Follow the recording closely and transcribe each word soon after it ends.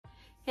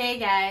Hey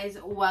guys,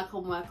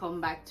 welcome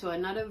back to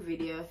another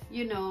video.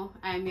 You know,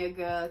 I'm your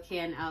girl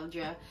Kayon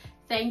Aldria.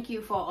 Thank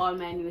you for all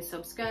my new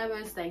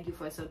subscribers. Thank you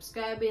for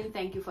subscribing.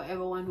 Thank you for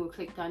everyone who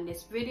clicked on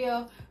this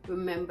video.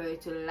 Remember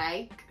to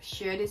like,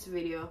 share this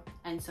video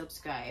and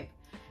subscribe.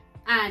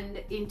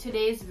 And in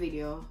today's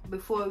video,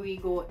 before we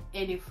go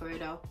any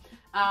further,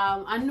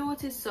 I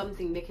noticed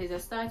something because I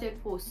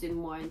started posting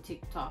more on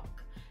TikTok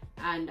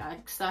and I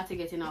started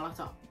getting a lot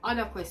of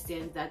other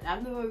questions that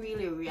I've never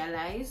really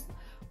realized,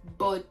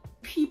 but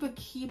people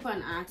keep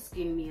on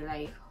asking me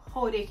like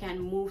how they can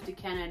move to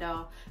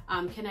Canada.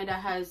 Canada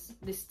has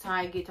this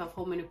target of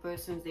how many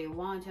persons they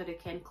want, how they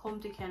can come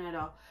to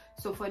Canada.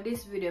 So for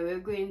this video, we're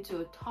going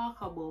to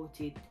talk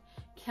about it.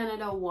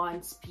 Canada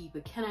wants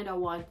people. Canada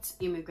wants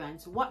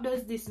immigrants. What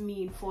does this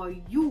mean for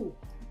you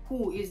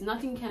who is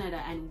not in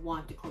Canada and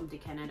want to come to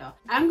Canada?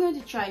 I'm going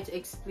to try to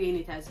explain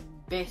it as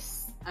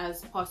best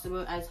as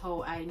possible as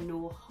how I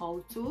know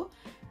how to.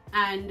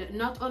 And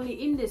not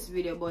only in this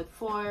video, but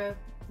for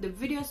the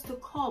videos to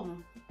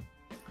come,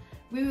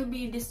 we will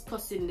be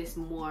discussing this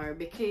more,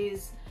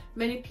 because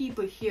many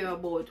people hear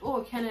about,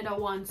 oh, Canada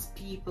wants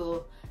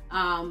people,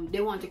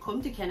 they want to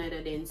come to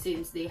Canada then,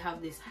 since they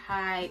have this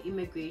high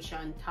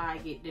immigration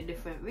target, the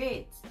different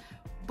rates.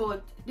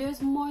 But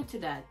there's more to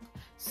that.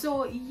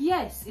 So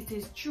yes, it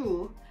is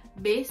true,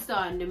 based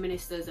on the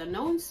minister's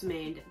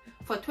announcement,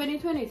 for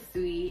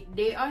 2023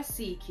 they are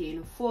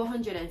seeking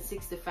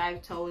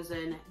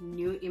 465,000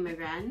 new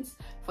immigrants.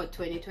 For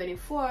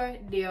 2024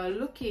 they are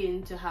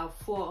looking to have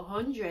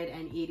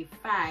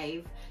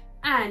 485,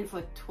 and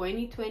for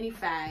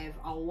 2025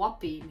 a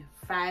whopping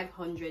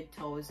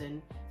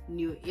 500,000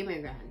 new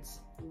immigrants.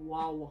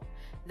 Wow,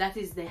 that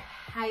is the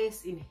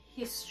highest in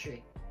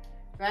history,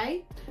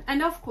 right?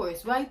 And of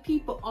course, why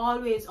people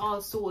always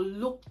also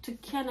look to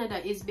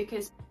Canada is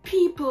because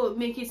people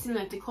make it seem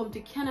like to come to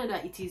Canada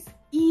it is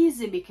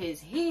easy, because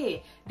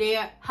hey, they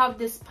have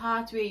this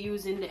pathway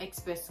using the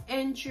express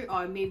entry,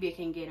 or maybe you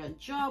can get a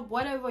job,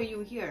 whatever you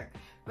hear,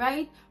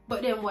 right?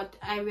 But then what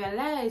I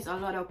realize, a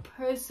lot of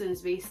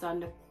persons, based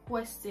on the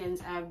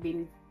questions I've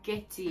been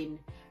getting,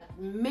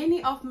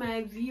 many of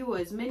my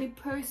viewers, many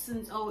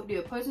persons out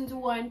there, persons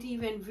who aren't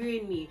even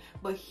viewing me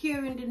but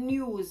hearing the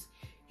news,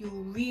 you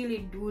really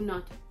do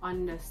not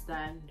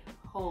understand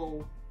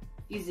how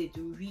it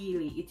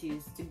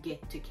is to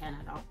get to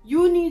Canada.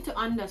 You need to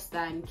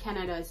understand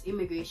Canada's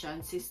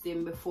immigration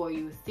system before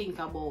you think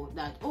about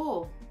that,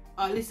 or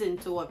listen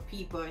to what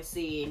people are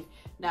saying,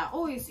 that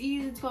oh, it's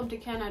easy to come to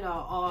Canada,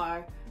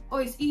 or oh,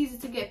 it's easy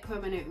to get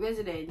permanent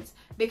residence.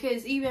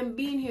 Because even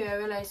being here, I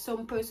realize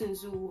some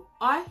persons who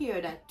are here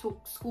that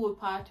took school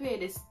pathway,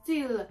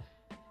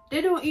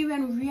 they don't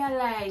even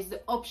realize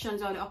the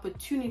options or the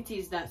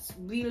opportunities that's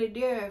really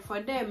there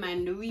for them,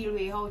 and the real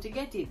way how to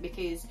get it.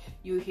 Because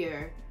you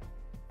hear,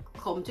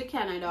 come to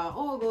Canada,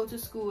 or go to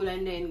school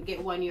and then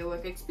get 1 year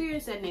work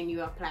experience and then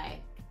you apply.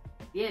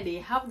 Yeah, they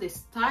have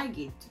this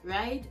target,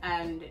 right?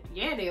 And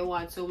yeah, they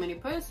want so many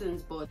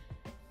persons, but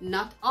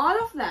not all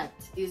of that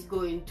is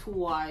going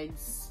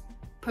towards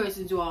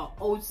persons who are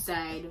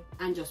outside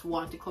and just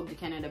want to come to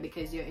Canada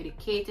because you're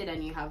educated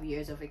and you have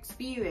years of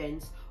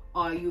experience,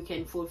 or you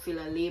can fulfill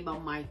a labor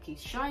market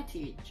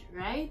shortage,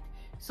 right?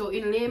 So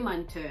in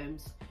layman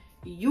terms,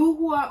 you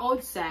who are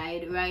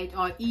outside, right,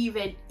 or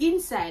even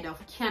inside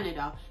of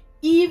Canada,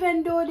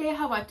 even though they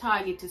have a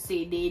target to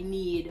say they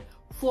need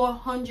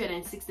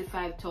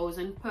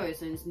 465,000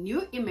 persons,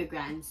 new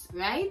immigrants,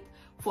 right,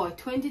 for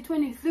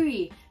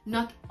 2023,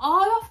 not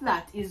all of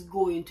that is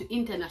going to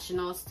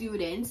international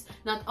students.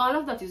 Not all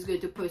of that is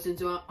going to persons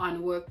who are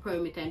on work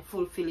permit and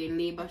fulfilling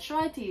labor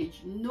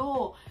shortage.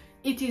 No,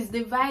 it is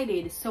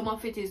divided. Some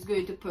of it is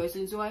going to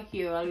persons who are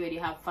here, already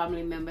have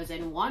family members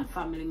and want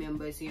family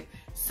members here.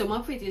 Some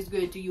of it is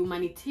going to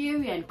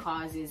humanitarian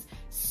causes.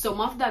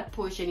 Some of that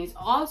portion is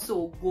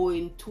also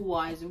going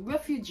towards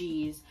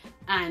refugees.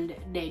 And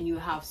then you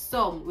have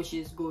some which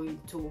is going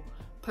to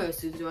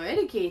persons who are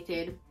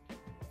educated,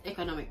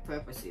 economic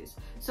purposes.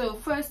 So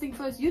first thing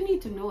first, you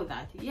need to know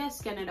that yes,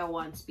 Canada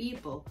wants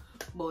people,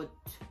 but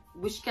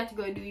which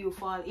category do you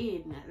fall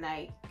in?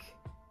 Like,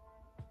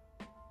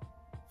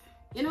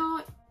 you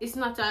know, it's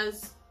not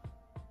as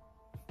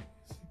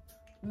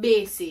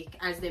basic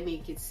as they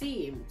make it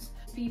seem.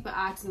 People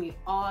ask me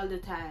all the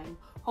time,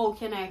 how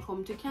can I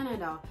come to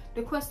Canada?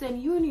 The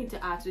question you need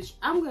to ask, which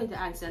I'm going to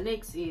answer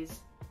next, is,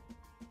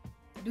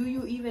 do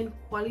you even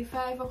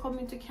qualify for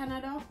coming to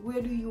Canada?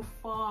 Where do you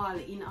fall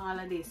in all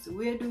of this?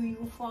 Where do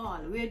you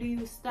fall? Where do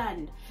you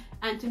stand?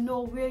 And to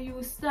know where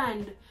you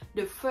stand,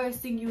 the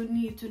first thing you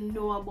need to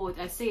know about,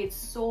 I say it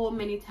so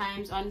many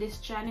times on this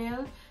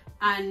channel,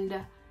 and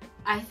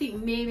I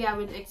think maybe I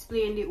haven't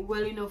explained it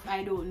well enough,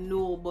 I don't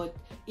know, but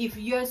if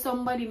you're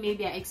somebody,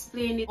 maybe I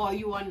explained it or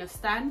you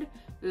understand,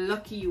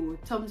 lucky you,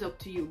 thumbs up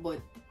to you. But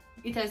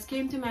it has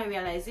came to my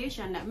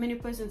realization that many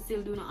persons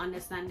still do not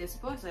understand this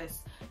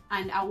process,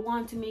 and I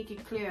want to make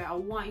it clear. I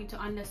want you to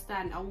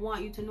understand. I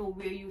want you to know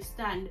where you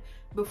stand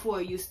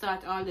before you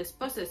start all this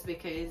process,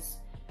 because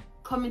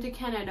coming to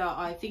Canada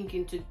or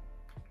thinking to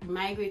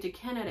migrate to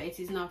Canada, it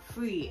is not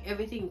free.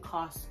 Everything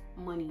costs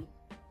money.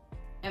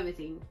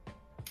 Everything.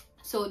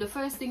 So the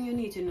first thing you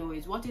need to know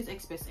is, what is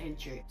express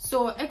entry?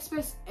 So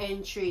express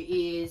entry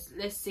is,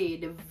 let's say,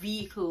 the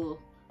vehicle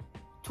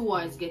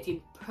towards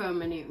getting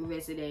permanent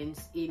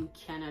residence in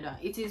Canada.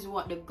 It is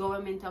what the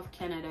government of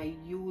Canada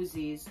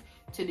uses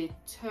to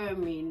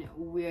determine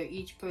where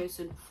each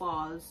person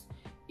falls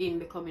in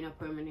becoming a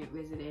permanent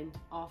resident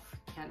of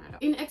Canada.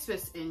 In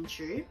express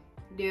entry,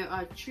 there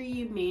are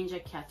three major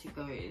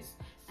categories,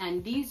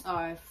 and these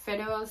are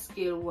Federal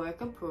Skilled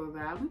Worker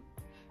Program,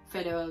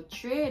 Federal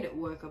Trade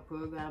Worker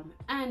Program,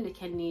 and the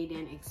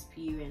Canadian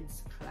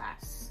Experience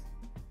class.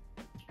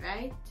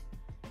 Right?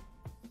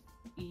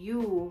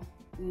 You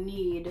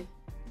need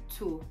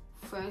to,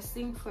 first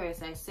thing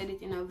first, I said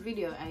it in a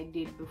video I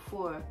did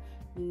before,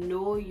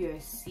 know your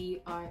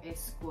CRS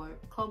score,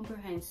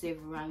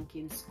 comprehensive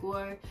ranking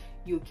score.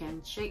 You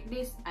can check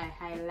this. I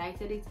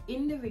highlighted it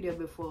in the video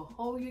before,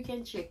 how you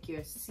can check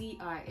your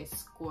CRS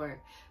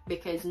score,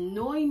 because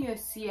knowing your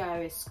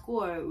CRS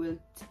score will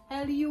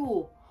tell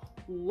you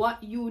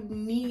what you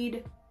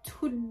need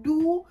to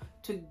do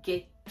to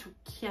get to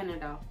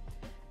Canada.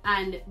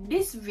 And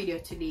this video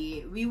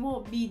today, we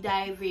won't be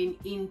diving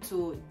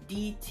into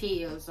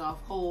details of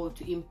how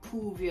to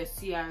improve your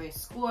CRS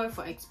score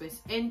for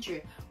express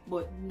entry,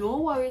 but no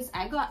worries,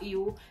 I got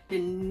you. The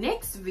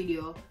next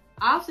video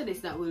after this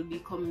that will be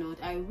coming out,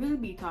 I will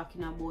be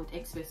talking about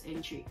express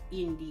entry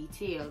in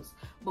details.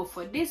 But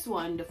for this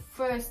one, the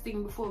first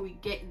thing before we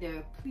get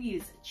there,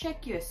 please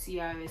check your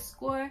CRS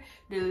score.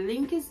 The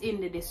link is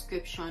in the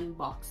description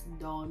box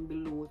down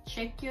below.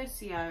 Check your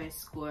CRS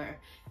score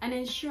and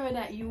ensure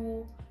that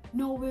you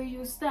know where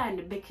you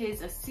stand,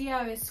 because a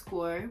CRS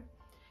score,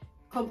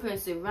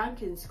 comprehensive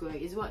ranking score,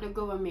 is what the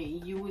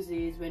government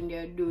uses when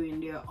they're doing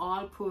their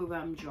all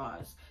program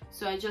draws.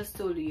 So I just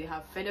told you, you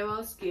have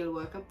Federal Skilled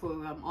Worker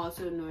Program,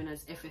 also known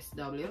as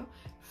FSW,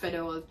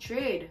 Federal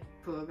Trade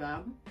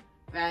Program,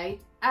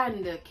 right,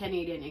 and the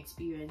Canadian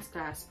Experience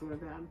class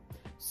program.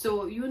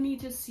 So you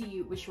need to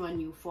see which one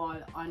you fall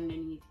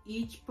underneath.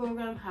 Each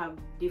program have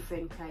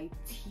different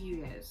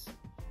criterias.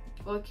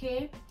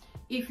 Okay,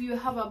 if you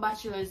have a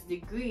bachelor's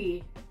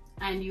degree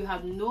and you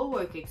have no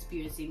work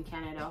experience in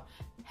Canada,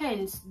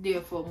 hence,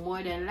 therefore,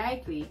 more than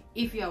likely,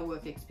 if you have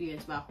work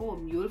experience back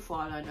home, you'll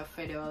fall under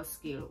Federal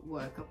Skilled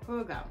Worker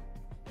Program,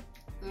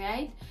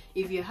 right?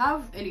 If you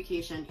have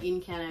education in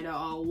Canada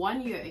or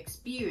 1 year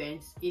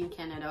experience in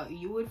Canada,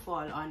 you would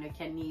fall under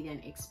Canadian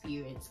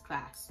Experience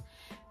class.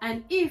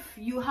 And if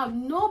you have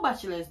no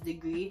bachelor's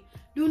degree,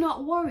 do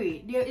not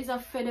worry, there is a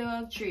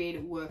Federal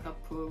Trade Worker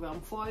Program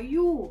for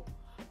you.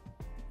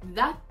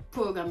 That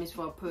program is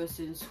for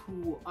persons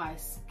who are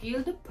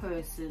skilled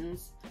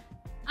persons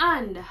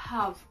and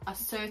have a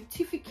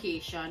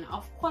certification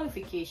of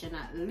qualification,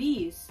 at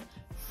least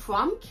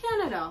from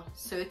Canada,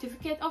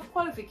 certificate of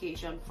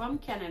qualification from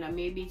Canada.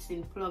 Maybe it's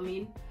in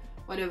plumbing,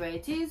 whatever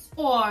it is,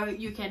 or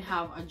you can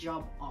have a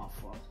job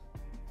offer.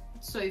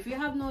 So if you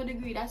have no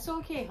degree, that's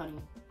okay,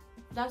 honey,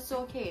 that's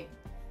okay.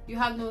 You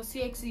have no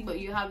CXC, but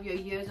you have your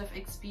years of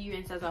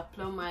experience as a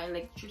plumber,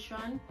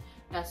 electrician,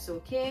 that's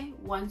okay.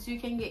 Once you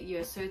can get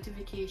your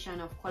certification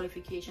of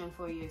qualification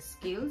for your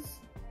skills,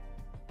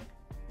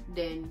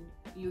 then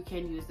you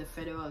can use the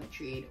Federal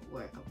Trade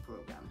Worker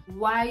Program.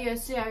 Why your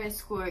CRS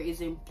score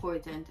is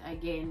important,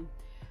 again,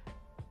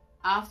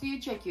 after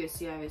you check your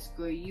CRS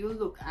score, you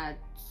look at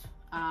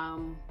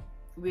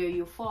where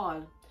you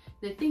fall.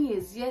 The thing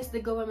is, yes, the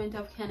government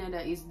of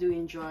Canada is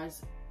doing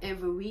draws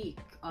every week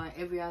or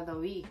every other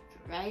week,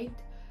 right?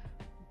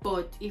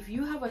 But if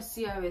you have a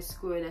CRS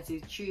score that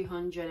is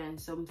 300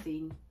 and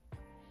something,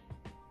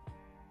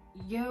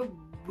 you're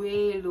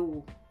way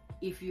low.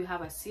 If you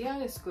have a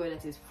CRS score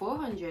that is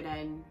 400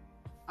 and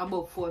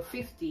above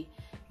 450,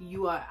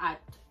 you are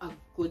at a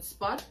good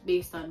spot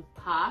based on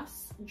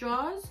past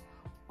draws.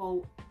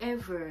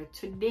 However,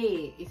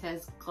 today it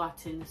has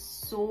gotten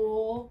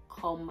so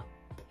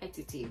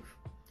competitive,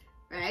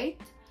 right?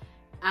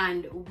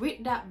 And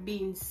with that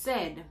being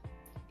said,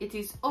 it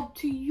is up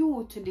to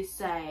you to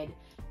decide,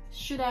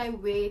 should I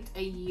wait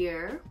a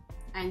year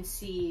and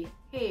see,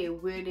 hey,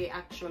 where they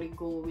actually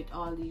go with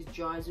all these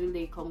draws? Will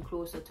they come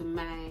closer to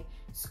my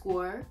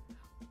score?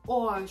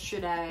 Or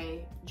should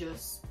I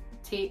just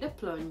take the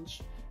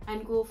plunge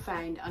and go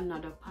find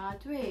another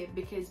pathway?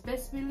 Because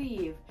best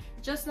believe,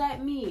 just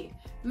like me,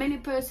 many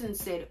persons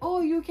said,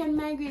 oh, you can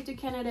migrate to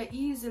Canada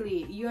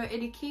easily, you're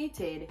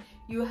educated,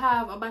 you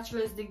have a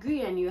bachelor's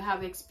degree and you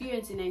have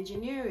experience in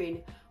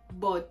engineering.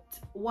 But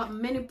what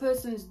many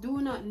persons do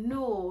not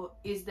know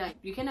is that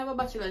you can have a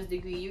bachelor's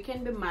degree, you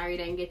can be married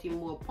and getting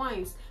more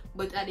points,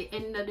 but at the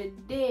end of the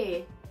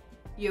day,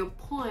 your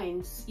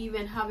points,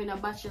 even having a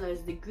bachelor's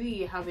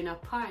degree, having a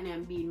partner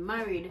and being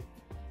married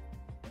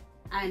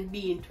and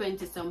being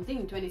 20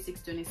 something,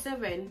 26,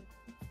 27,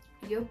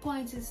 your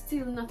points is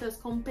still not as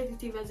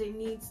competitive as it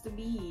needs to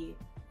be.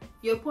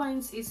 Your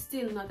points is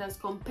still not as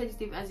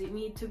competitive as it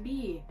needs to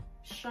be.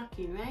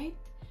 Shocking, right?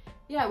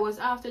 Yeah, it was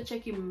after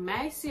checking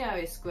my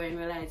CRS score and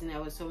realizing I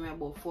was somewhere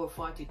about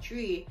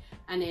 443,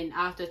 and then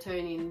after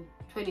turning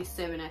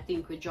 427, I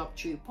think we dropped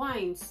 3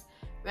 points,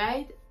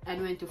 right,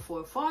 and went to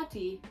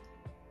 440.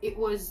 It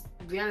was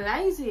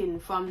realizing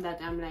from that,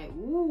 I'm like,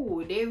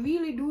 ooh, they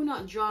really do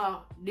not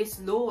draw this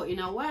low in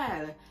a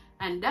while.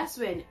 And that's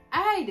when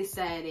I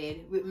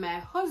decided with my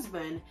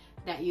husband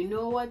that, you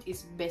know what,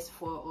 it's best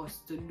for us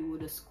to do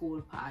the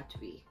school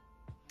pathway.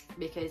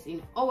 Because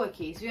in our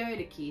case, we are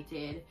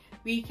educated,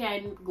 we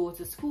can go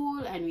to school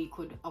and we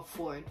could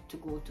afford to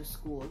go to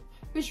school,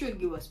 which would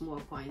give us more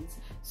points.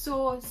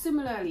 So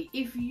similarly,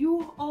 if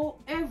you,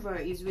 however,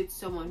 is with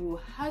someone who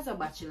has a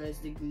bachelor's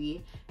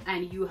degree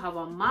and you have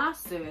a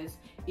master's,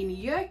 in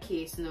your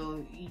case now,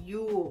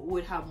 you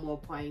would have more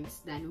points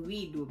than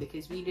we do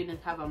because we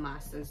didn't have a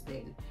master's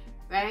then,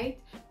 right?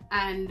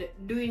 And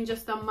doing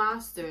just a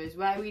master's,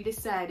 why we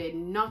decided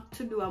not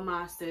to do a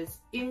master's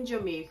in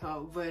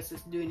Jamaica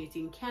versus doing it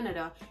in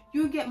Canada,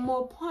 you get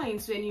more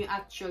points when you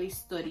actually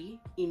study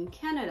in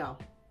Canada.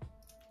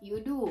 You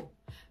do.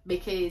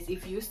 Because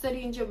if you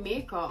study in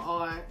Jamaica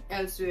or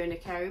elsewhere in the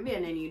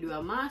Caribbean and you do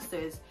a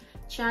master's,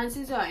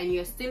 chances are, and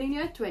you're still in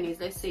your 20s,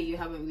 let's say you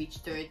haven't reached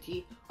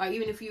 30, or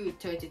even if you reach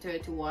 30,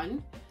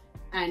 31,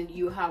 and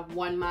you have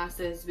one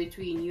master's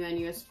between you and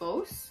your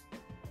spouse,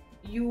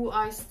 you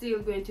are still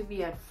going to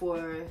be at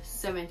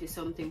 470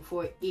 something,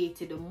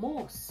 480 the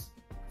most,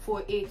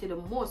 480 the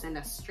most, and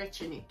that's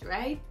stretching it,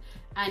 right?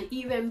 And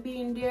even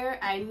being there,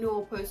 I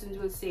know persons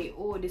will say,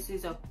 oh, this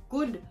is a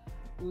good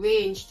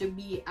range to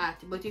be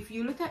at. But if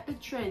you look at the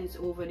trends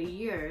over the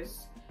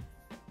years,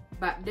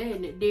 back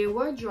then they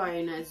were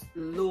drawing as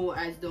low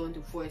as down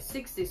to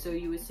 460. So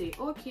you would say,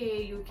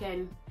 okay, you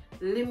can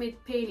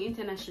limit paying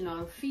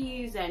international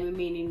fees and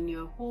remain in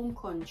your home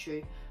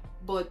country.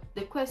 But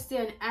the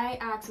question I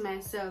asked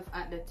myself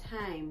at the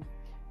time,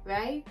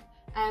 right,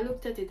 I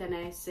looked at it and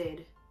I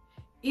said,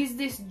 is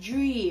this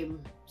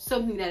dream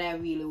something that I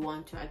really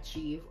want to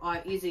achieve, or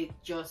is it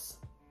just,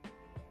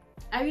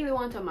 I really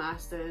want a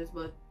master's,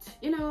 but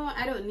you know,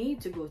 I don't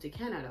need to go to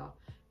Canada?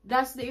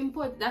 That's the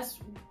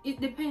it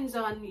depends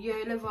on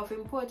your level of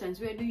importance.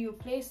 Where do you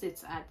place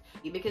it at?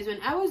 Because when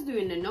I was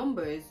doing the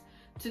numbers,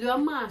 to do a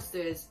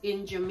master's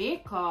in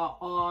Jamaica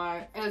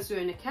or elsewhere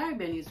in the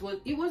Caribbean,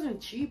 it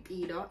wasn't cheap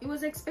either. It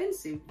was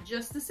expensive,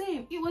 just the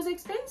same. It was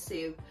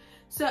expensive.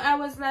 So I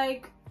was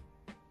like,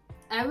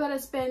 I'd rather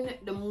spend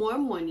the more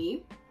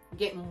money,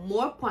 get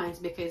more points,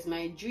 because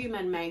my dream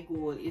and my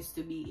goal is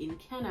to be in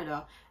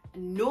Canada,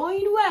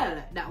 knowing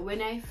well that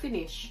when I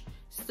finish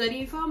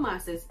studying for a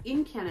master's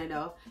in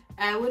Canada,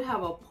 I would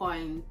have a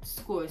point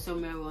score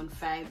somewhere around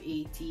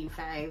 518,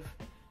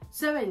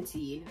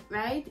 517,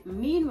 right?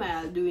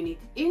 Meanwhile, doing it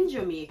in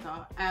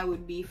Jamaica, I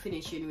would be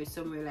finishing with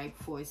somewhere like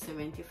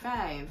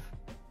 475.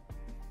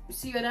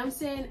 See what I'm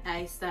saying?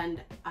 I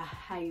stand a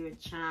higher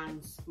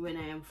chance when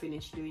I am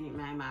finished doing it,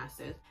 my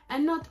master's.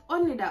 And not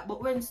only that,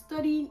 but when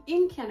studying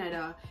in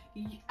Canada,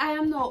 I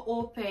am now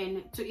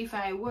open to, if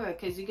I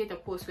work, because you get a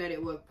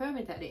postgraduate work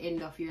permit at the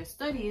end of your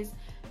studies,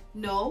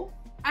 no,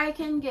 I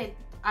can get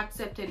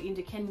accepted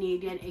into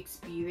Canadian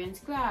experience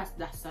class.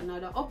 That's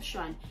another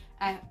option.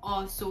 I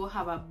also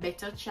have a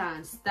better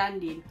chance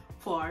standing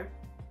for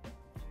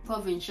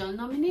provincial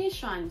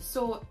nomination.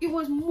 So it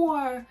was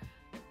more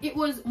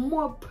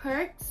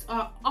perks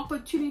or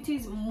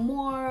opportunities,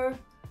 more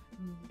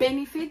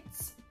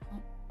benefits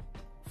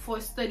for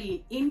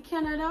studying in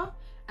Canada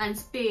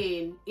and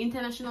paying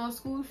international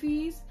school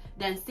fees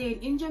than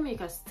staying in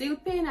Jamaica, still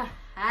paying a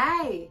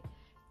high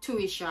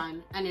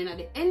tuition. And then at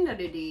the end of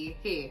the day,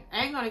 hey,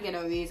 I ain't gonna get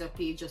a raise of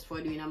pay just for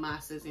doing a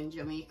master's in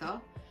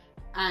Jamaica.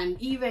 And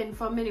even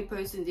for many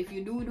persons, if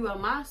you do a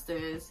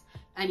master's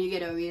and you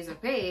get a raise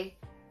of pay,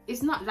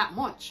 it's not that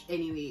much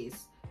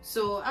anyways.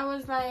 So I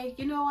was like,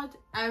 you know what,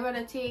 I'd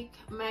rather take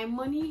my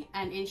money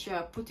and ensure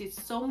I put it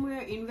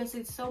somewhere, invest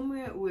it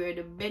somewhere where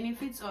the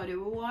benefits or the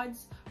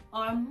rewards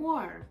are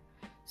more.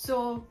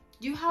 So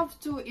you have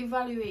to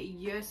evaluate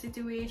your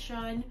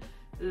situation,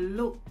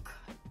 look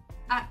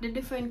at the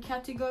different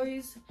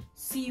categories,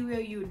 see where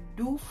you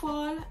do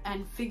fall,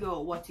 and figure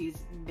out what is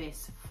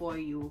best for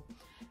you.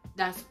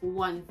 That's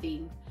one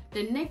thing.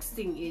 The next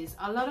thing is,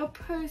 a lot of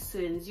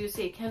persons, you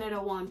say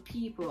Canada want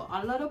people,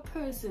 a lot of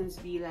persons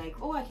be like,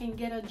 oh, I can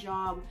get a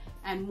job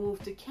and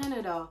move to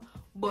Canada.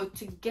 But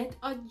to get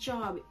a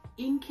job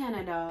in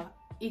Canada,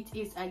 it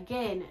is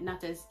again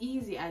not as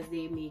easy as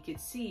they make it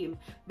seem,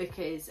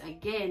 because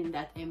again,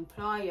 that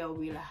employer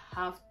will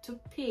have to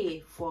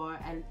pay for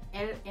an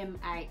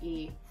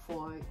LMIA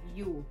for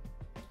you,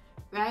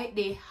 right?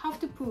 They have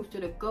to prove to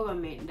the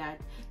government that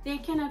they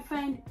cannot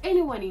find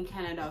anyone in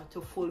Canada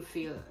to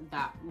fulfill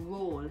that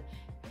role.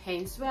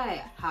 Hence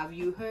why, have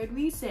you heard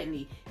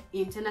recently,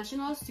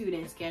 international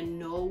students can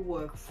now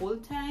work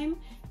full-time,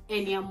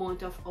 any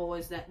amount of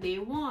hours that they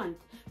want,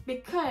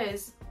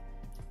 because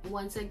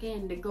once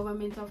again, the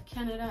government of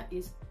Canada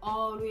is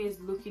always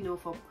looking out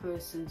for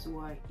persons who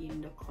are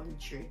in the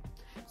country.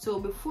 So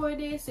before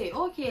they say,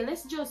 okay,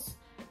 let's just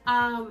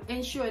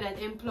ensure that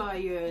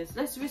employers,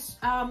 let's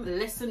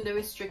lessen the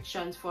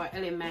restrictions for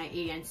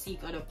LMIA and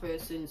seek other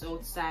persons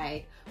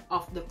outside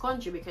of the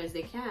country, because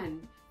they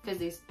can.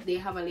 because they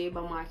have a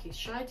labor market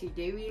shortage.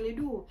 They really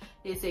do.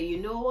 They say, you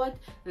know what,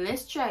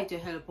 let's try to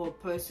help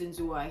out persons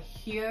who are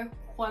here,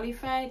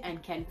 qualified,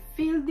 and can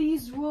fill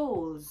these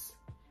roles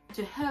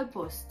to help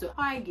us to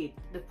target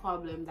the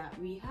problem that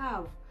we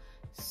have.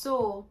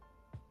 So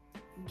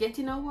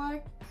getting a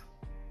work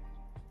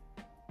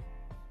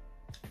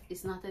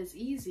is not as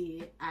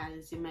easy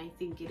as you might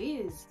think it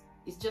is.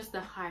 It's just the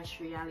harsh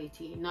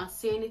reality. Not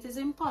saying it is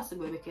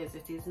impossible, because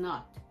it is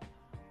not,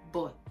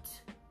 but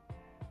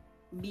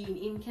being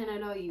in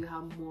Canada, you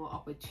have more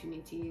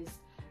opportunities.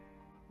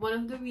 One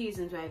of the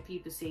reasons why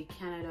people say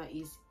Canada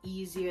is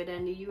easier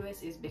than the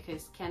US is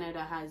because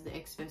Canada has the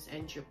express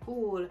entry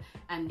pool,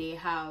 and they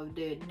have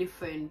the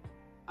different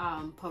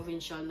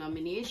provincial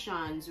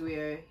nominations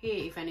where,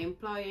 hey, if an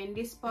employer in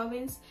this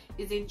province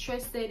is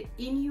interested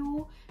in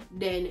you,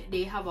 then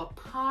they have a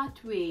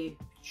pathway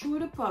through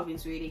the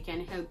province where they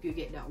can help you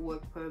get that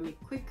work permit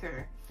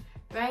quicker,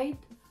 right?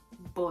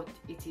 But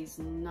it is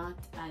not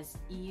as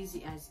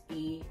easy as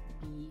A,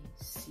 B,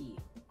 C.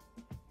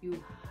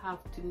 You have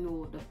to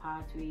know the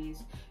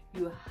pathways.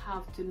 You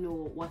have to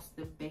know what's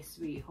the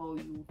best way how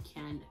you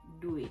can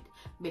do it,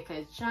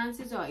 because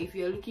chances are, if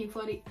you're looking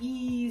for the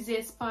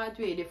easiest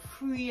pathway, the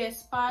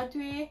freest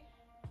pathway,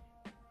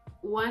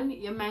 one,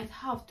 you might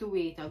have to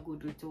wait a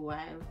good little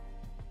while,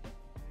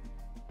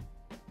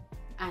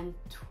 and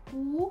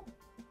two,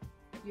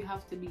 you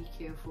have to be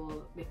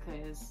careful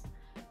because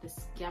the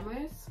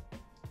scammers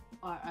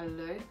are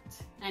alert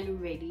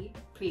and ready,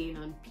 playing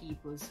on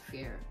people's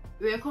fear.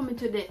 We're coming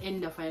to the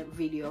end of our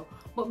video,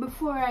 but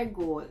before I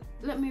go,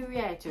 let me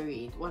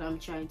reiterate what I'm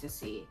trying to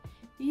say.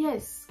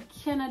 Yes,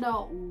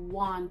 Canada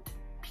want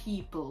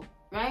people,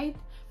 right?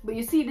 But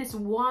you see this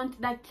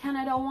want that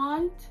Canada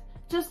want,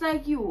 just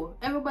like you,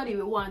 everybody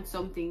will want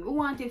something. We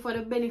want it for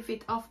the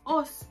benefit of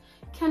us.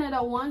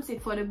 Canada wants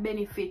it for the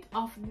benefit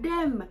of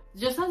them.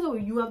 Just as though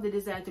you have the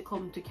desire to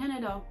come to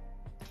Canada,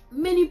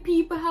 many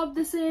people have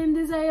the same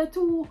desire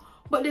too.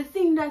 But the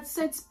thing that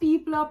sets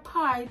people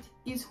apart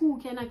is who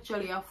can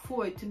actually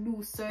afford to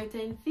do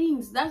certain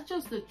things. That's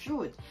just the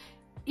truth.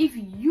 If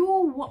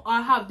you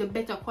have the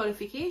better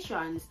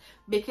qualifications,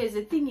 because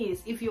the thing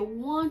is, if you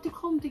want to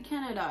come to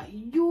Canada,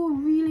 you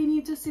really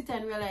need to sit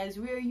and realize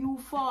where you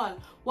fall.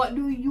 What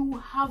do you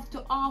have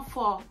to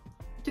offer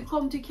to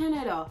come to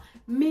Canada?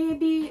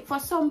 Maybe for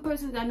some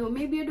persons, I know,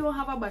 maybe you don't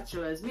have a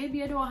bachelor's, maybe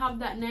you don't have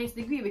that nice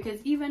degree, because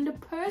even the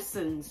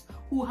persons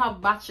who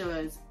have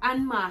bachelor's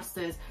and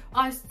masters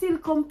are still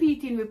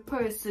competing with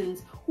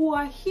persons who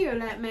are here,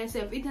 like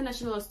myself,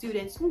 international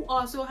students who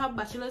also have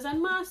bachelor's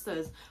and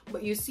masters.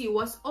 But you see,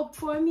 what's up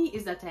for me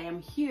is that I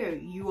am here,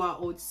 you are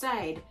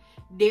outside.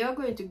 They are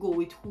going to go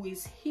with who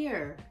is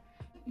here.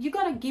 You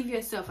gotta give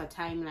yourself a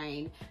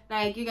timeline.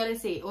 Like, you gotta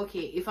say,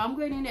 okay, if I'm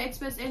going in the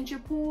express entry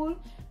pool,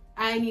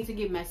 I need to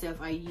give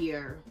myself a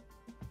year,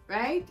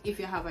 right? If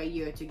you have a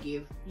year to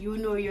give, you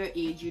know your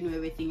age, you know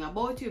everything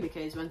about you,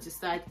 because once you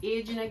start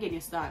aging again, you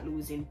start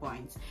losing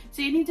points.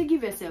 So you need to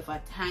give yourself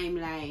a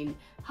timeline,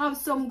 have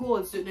some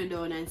goals to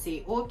down and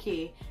say,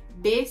 okay,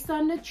 based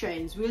on the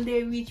trends, will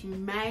they reach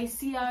my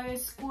CRS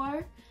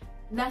score?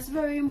 That's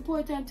very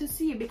important to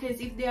see, because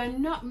if they are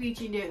not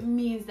reaching it, it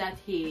means that,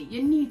 hey,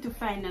 you need to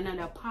find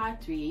another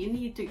pathway. You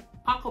need to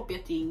pack up your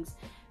things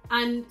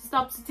and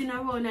stop sitting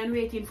around and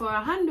waiting for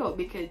a handout,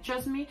 because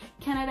trust me,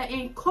 Canada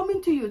ain't coming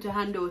to you to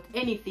hand out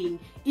anything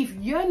if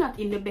you're not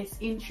in the best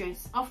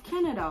interest of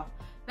Canada.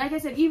 Like I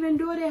said, even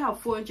though they have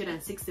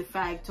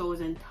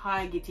 465,000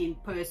 targeting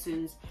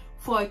persons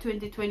for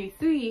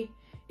 2023,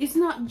 it's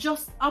not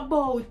just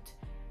about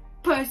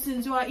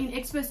persons who are in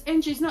express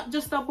entry. It's not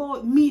just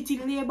about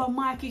meeting labor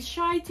market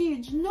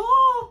shortage.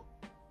 No,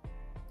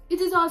 it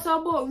is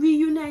also about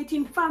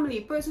reuniting family.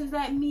 Persons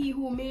like me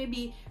who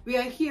maybe we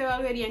are here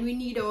already and we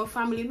need our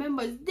family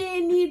members,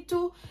 they need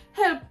to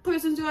help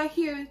persons who are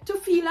here to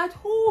feel at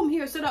home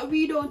here, so that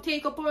we don't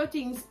take up our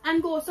things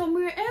and go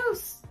somewhere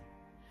else.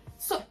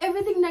 So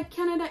everything that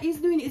Canada is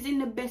doing is in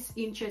the best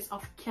interest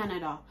of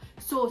Canada.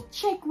 So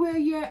check where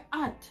you're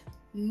at.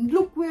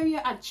 Look where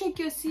you're at. Check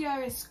your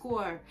CRS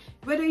score.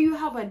 Whether you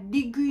have a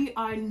degree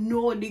or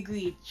no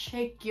degree,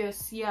 check your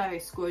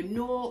CRS score.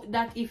 Know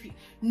that if you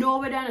know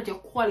whether or not you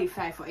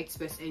qualify for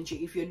express entry.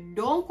 If you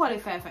don't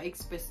qualify for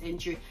express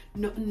entry,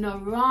 no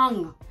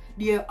wrong.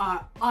 There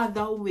are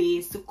other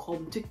ways to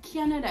come to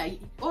Canada.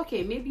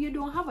 Okay, maybe you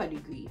don't have a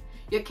degree.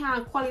 You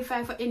can't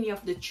qualify for any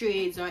of the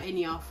trades or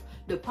any of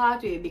the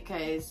pathway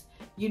because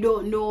you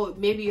don't know,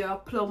 maybe you're a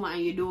plumber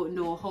and you don't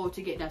know how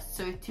to get that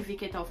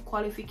certificate of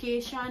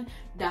qualification.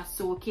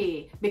 That's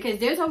okay, because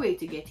there's a way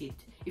to get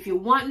it. If you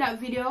want that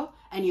video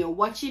and you're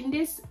watching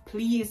this,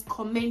 please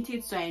comment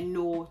it so I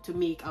know to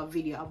make a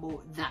video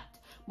about that.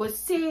 But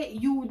say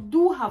you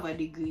do have a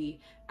degree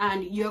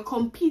and you're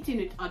competing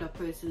with other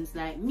persons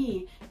like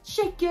me,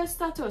 check your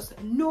status,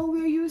 know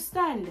where you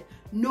stand,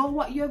 know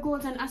what your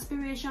goals and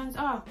aspirations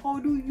are. How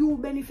do you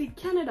benefit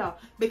Canada?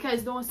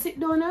 Because don't sit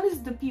down and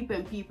listen to people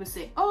and people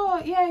say,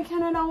 oh yeah,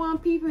 Canada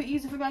want people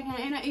easy for guy,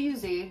 it's not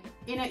easy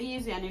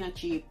and it's not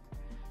cheap.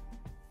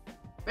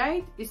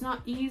 Right? It's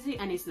not easy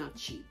and it's not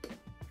cheap.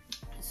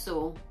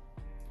 So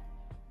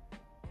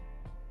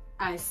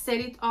I said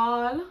it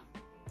all.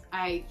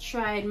 I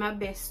tried my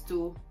best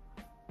to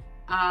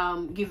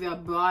give you a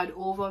broad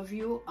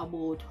overview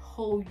about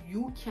how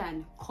you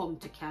can come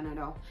to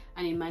Canada,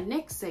 and in my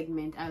next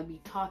segment I'll be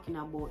talking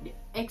about the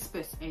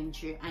express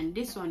entry, and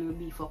this one will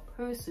be for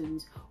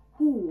persons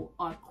who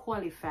are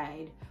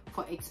qualified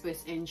for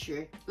express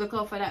entry. Look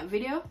out for that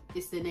video.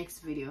 It's the next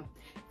video.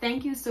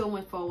 Thank you so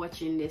much for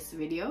watching this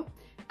video,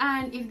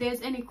 and if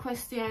there's any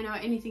question or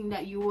anything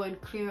that you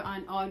weren't clear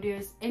on, or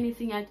there's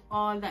anything at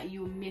all that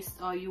you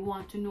missed or you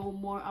want to know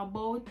more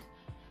about,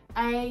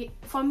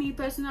 for me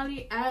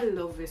personally, I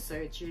love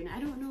researching.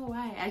 I don't know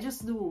why, I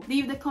just do.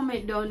 Leave the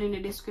comment down in the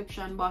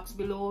description box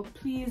below.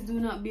 Please do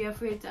not be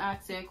afraid to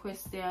ask your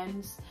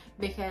questions,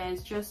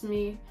 because trust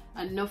me,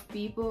 enough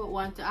people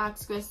want to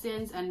ask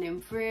questions and they're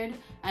afraid,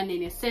 and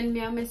then you send me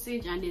a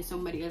message and then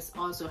somebody else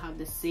also have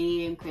the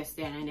same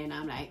question, and then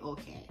I'm like,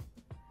 okay,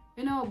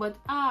 you know. But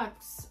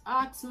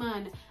ask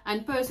man.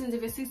 And persons,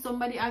 if you see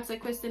somebody ask a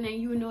question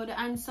and you know the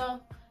answer,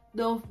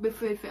 don't be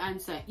afraid to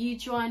answer.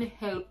 Each one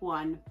help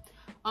one.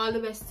 All the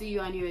best to you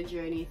on your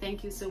journey.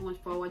 Thank you so much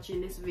for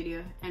watching this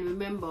video, and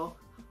remember,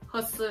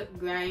 hustle,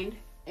 grind,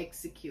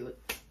 execute.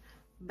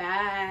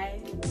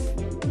 Bye.